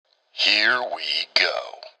Here we go.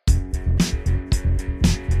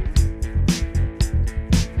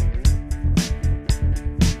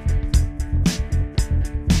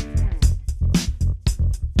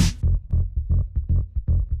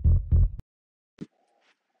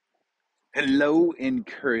 Hello,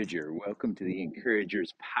 Encourager. Welcome to the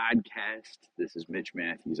Encouragers podcast. This is Mitch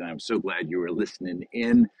Matthews. I am so glad you are listening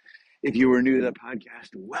in. If you are new to the podcast,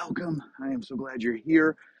 welcome. I am so glad you're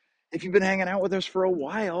here. If you've been hanging out with us for a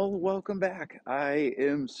while, welcome back. I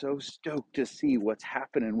am so stoked to see what's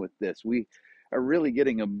happening with this. We are really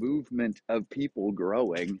getting a movement of people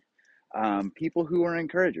growing, people who are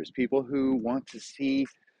encouragers, people who want to see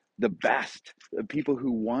the best, people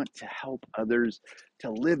who want to help others to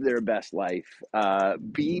live their best life,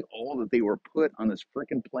 be all that they were put on this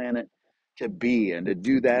freaking planet to be, and to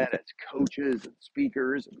do that as coaches and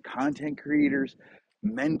speakers and content creators,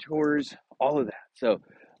 mentors, all of that. So,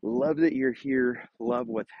 love that you're here. Love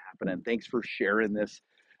what's happening. Thanks for sharing this.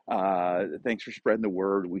 Thanks for spreading the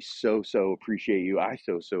word. We so appreciate you. I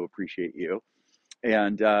so appreciate you.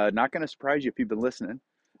 And not going to surprise you if you've been listening.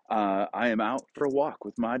 I am out for a walk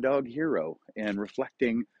with my dog Hero and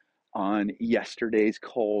reflecting on yesterday's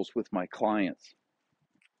calls with my clients.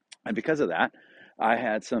 And because of that, I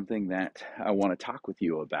had something that I want to talk with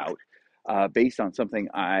you about based on something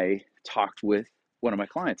I talked with one of my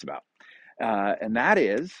clients about. And that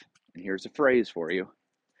is, and here's a phrase for you,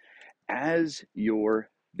 as your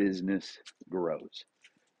business grows,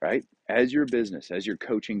 right? As your business, as your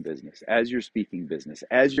coaching business, as your speaking business,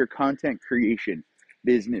 as your content creation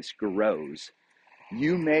business grows,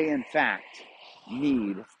 you may in fact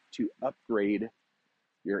need to upgrade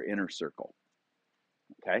your inner circle,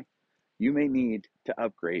 okay? You may need to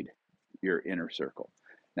upgrade your inner circle.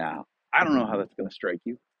 Now, I don't know how that's going to strike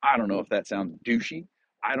you. I don't know if that sounds douchey.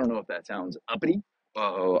 I don't know if that sounds uppity.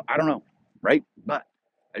 I don't know, right? But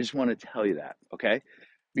I just want to tell you that, okay?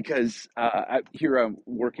 Because here I'm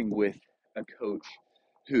working with a coach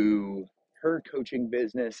who her coaching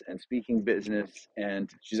business and speaking business,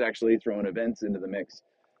 and she's actually throwing events into the mix,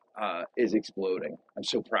 is exploding. I'm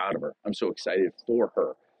so proud of her. I'm so excited for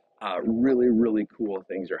her. Really cool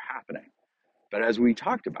things are happening. But as we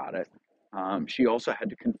talked about it, she also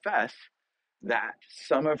had to confess that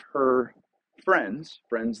some of her friends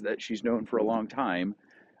that she's known for a long time,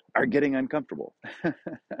 are getting uncomfortable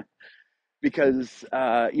because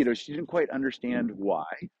she didn't quite understand why.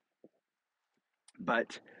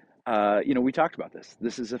 But we talked about this.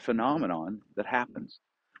 This is a phenomenon that happens.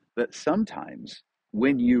 That sometimes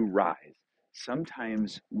when you rise,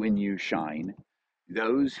 sometimes when you shine,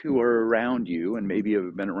 those who are around you and maybe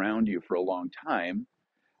have been around you for a long time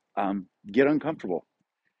get uncomfortable.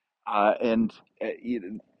 And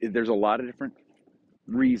there's a lot of different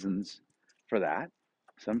reasons for that.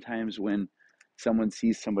 Sometimes when someone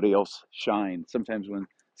sees somebody else shine, sometimes when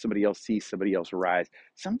somebody else sees somebody else rise,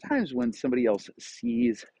 sometimes when somebody else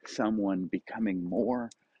sees someone becoming more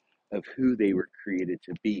of who they were created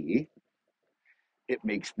to be, it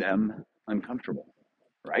makes them uncomfortable,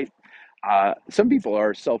 right? Some people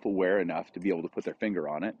are self aware enough to be able to put their finger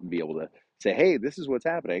on it and be able to say, hey, this is what's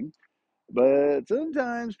happening. But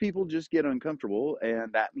sometimes people just get uncomfortable,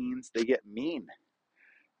 and that means they get mean,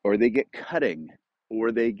 or they get cutting,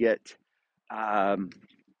 or they get, I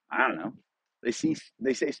don't know, they say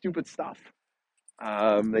stupid stuff.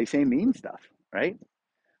 They say mean stuff, right?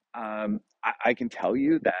 I can tell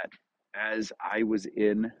you that as I was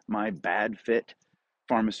in my bad fit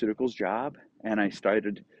pharmaceuticals job and I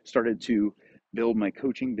started to build my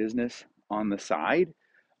coaching business on the side,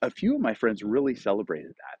 a few of my friends really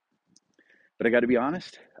celebrated that. But I got to be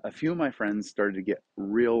honest, a few of my friends started to get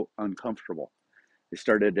real uncomfortable. They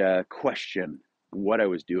started to question what I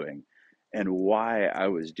was doing and why I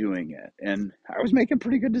was doing it. And I was making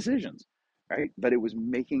pretty good decisions, right? But it was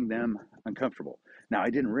making them uncomfortable. Now,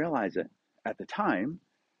 I didn't realize it at the time,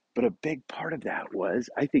 but a big part of that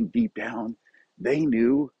was, I think deep down, they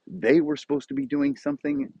knew they were supposed to be doing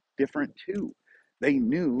something different too. They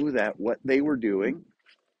knew that what they were doing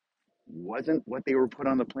wasn't what they were put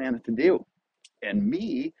on the planet to do. And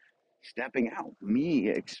me stepping out, me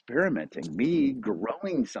experimenting, me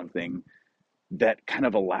growing something that kind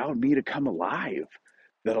of allowed me to come alive,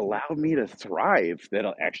 that allowed me to thrive, that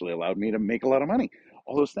actually allowed me to make a lot of money.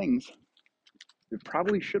 All those things, it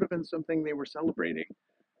probably should have been something they were celebrating,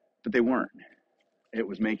 but they weren't. It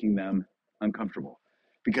was making them uncomfortable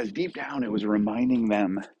because deep down it was reminding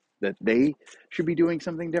them that they should be doing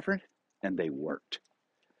something different, and they weren't.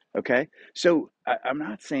 Okay. So I'm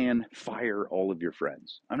not saying fire all of your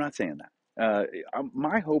friends. I'm not saying that.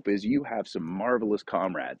 My hope is you have some marvelous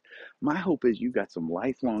comrades. My hope is you got some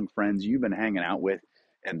lifelong friends you've been hanging out with.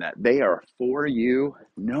 and that they are for you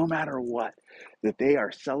no matter what, that they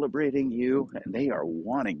are celebrating you and they are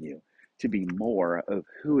wanting you to be more of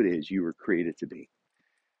who it is you were created to be.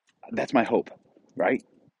 That's my hope, right?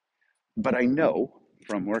 But I know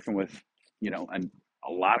from working with,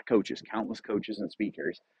 a lot of coaches, countless coaches and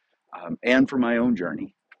speakers, and from my own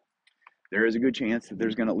journey, there is a good chance that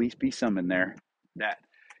there's going to at least be some in there that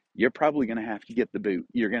you're probably going to have to get the boot.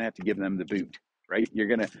 You're going to have to give them the boot, right? You're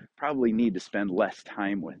going to probably need to spend less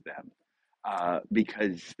time with them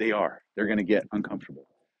because they're going to get uncomfortable.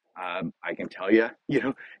 I can tell you,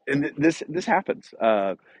 and this happens.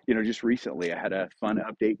 Just recently, I had a fun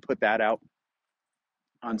update, put that out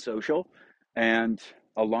on social, and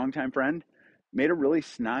a longtime friend made a really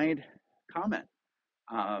snide comment,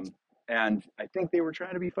 um, and I think they were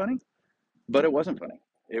trying to be funny, but it wasn't funny.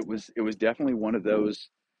 It was definitely one of those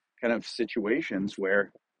kind of situations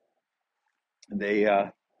where they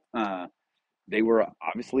uh, uh, they were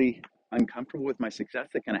obviously uncomfortable with my success.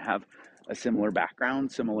 They kind of have a similar background,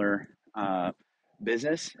 similar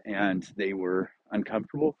business, and they were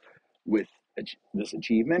uncomfortable with this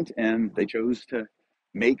achievement, and they chose to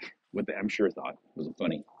make what I'm sure thought was a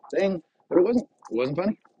funny thing, but it wasn't. It wasn't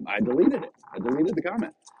funny. I deleted it. I deleted the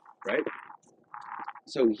comment. Right.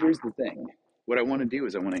 So here's the thing. What I want to do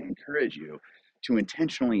is I want to encourage you to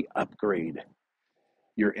intentionally upgrade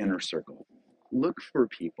your inner circle. Look for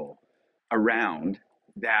people around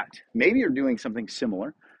that maybe are doing something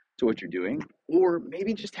similar to what you're doing, or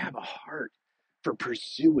maybe just have a heart for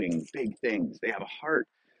pursuing big things. They have a heart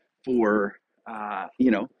for,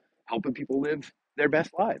 helping people live their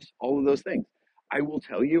best lives, all of those things. I will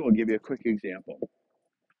tell you, I'll give you a quick example.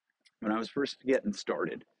 When I was first getting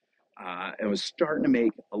started, I was starting to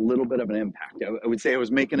make a little bit of an impact. I would say I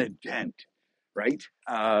was making a dent, right?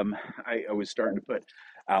 I was starting to put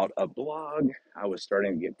out a blog. I was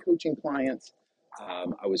starting to get coaching clients.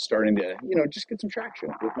 I was starting to, just get some traction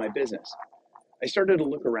with my business. I started to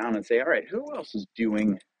look around and say, all right, who else is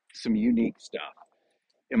doing some unique stuff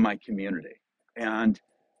in my community? And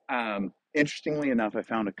interestingly enough, I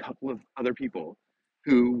found a couple of other people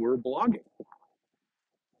who were blogging.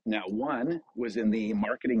 Now, one was in the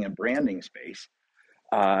marketing and branding space,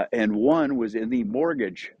 and one was in the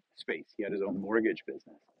mortgage space. He had his own mortgage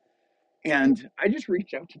business. And I just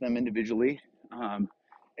reached out to them individually, and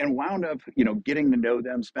wound up, getting to know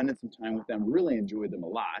them, spending some time with them, really enjoyed them a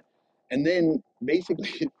lot. And then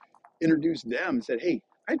basically introduced them and said, hey,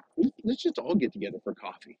 let's just all get together for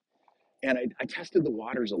coffee. And I tested the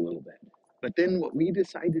waters a little bit. But then what we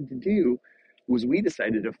decided to do was we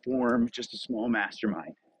decided to form just a small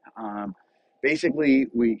mastermind. Um, Basically,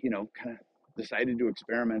 we, kind of decided to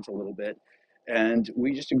experiment a little bit, and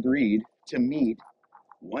we just agreed to meet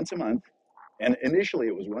once a month. And initially,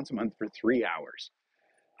 it was once a month for 3 hours.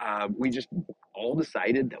 We just all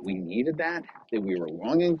decided that we needed that we were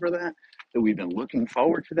longing for that we've been looking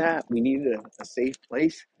forward to that. We needed a safe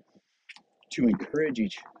place to encourage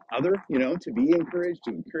each other, to be encouraged,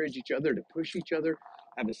 to encourage each other, to push each other,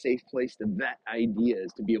 have a safe place to vet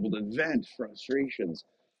ideas, to be able to vent frustrations,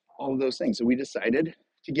 all of those things. So we decided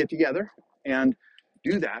to get together and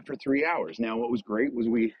do that for 3 hours. Now, what was great was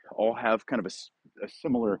we all have kind of a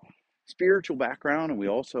similar spiritual background, and we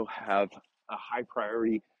also have a high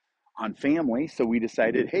priority on family. So we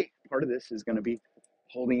decided, hey, part of this is going to be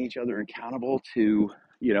holding each other accountable to,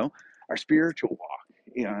 our spiritual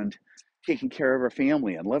walk and taking care of our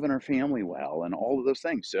family and loving our family well and all of those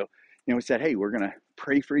things. So, we said, hey, we're going to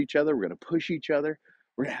pray for each other. We're going to push each other.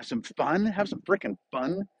 We're going to have some fun, have some freaking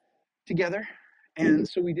fun together. And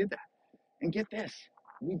so we did that. And get this,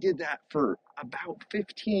 we did that for about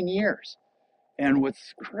 15 years. And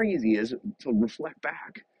what's crazy is to reflect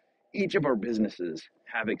back, each of our businesses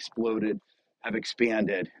have exploded, have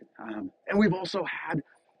expanded. And we've also had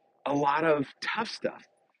a lot of tough stuff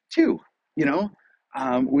too. You know,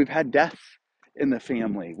 we've had deaths in the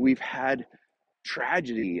family, we've had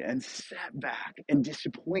tragedy and setback and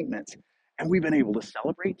disappointments, and we've been able to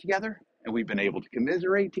celebrate together, and we've been able to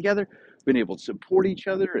commiserate together, been able to support each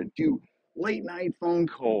other and do late night phone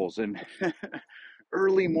calls and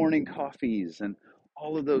early morning coffees and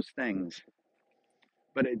all of those things.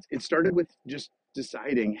 But it started with just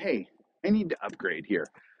deciding, hey, I need to upgrade here.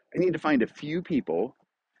 I need to find a few people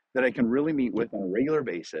that I can really meet with on a regular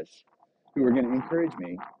basis who are going to encourage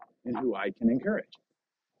me and who I can encourage.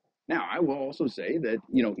 Now, I will also say that,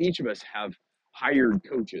 each of us have hired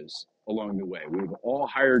coaches along the way. We've all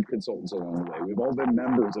hired consultants along the way. We've all been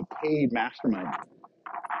members of paid masterminds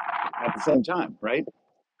at the same time, right?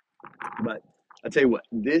 But I'll tell you what,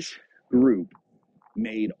 this group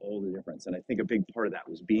made all the difference. And I think a big part of that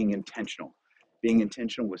was being intentional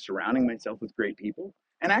with surrounding myself with great people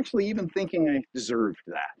and actually even thinking I deserved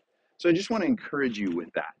that. So I just want to encourage you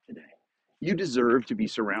with that today. You deserve to be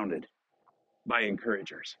surrounded by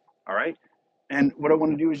encouragers. All right. And what I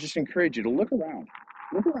want to do is just encourage you to look around.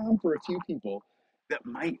 Look around for a few people that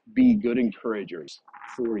might be good encouragers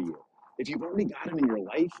for you. If you've already got them in your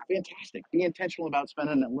life, fantastic. Be intentional about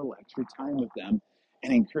spending a little extra time with them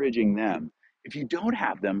and encouraging them. If you don't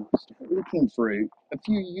have them, start looking for a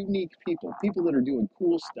few unique people, people that are doing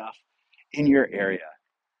cool stuff in your area,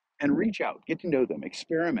 and reach out, get to know them,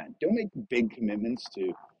 experiment. Don't make big commitments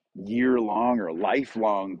to year-long or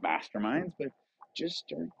lifelong masterminds, but just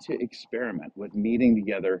start to experiment with meeting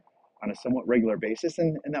together on a somewhat regular basis,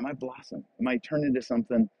 and that might blossom. It might turn into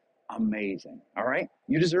something amazing. All right?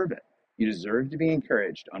 You deserve it. You deserve to be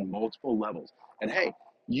encouraged on multiple levels. And hey,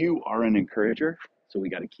 you are an encourager, so we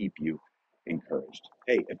got to keep you encouraged.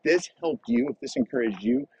 Hey, if this helped you, if this encouraged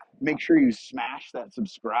you, make sure you smash that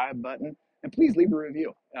subscribe button. And please leave a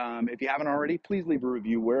review. If you haven't already, please leave a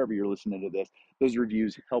review wherever you're listening to this. Those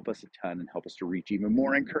reviews help us a ton and help us to reach even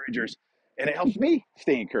more encouragers. And it helps me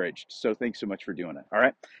stay encouraged. So thanks so much for doing it. All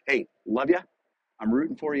right. Hey, love you. I'm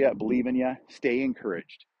rooting for you. I believe in you. Stay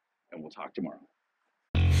encouraged. And we'll talk tomorrow.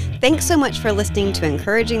 Thanks so much for listening to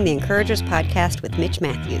Encouraging the Encouragers podcast with Mitch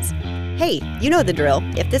Matthews. Hey, you know the drill.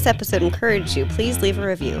 If this episode encouraged you, please leave a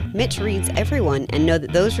review. Mitch reads everyone, and know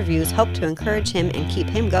that those reviews help to encourage him and keep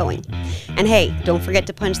him going. And hey, don't forget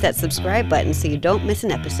to punch that subscribe button so you don't miss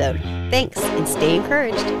an episode. Thanks, and stay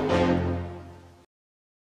encouraged.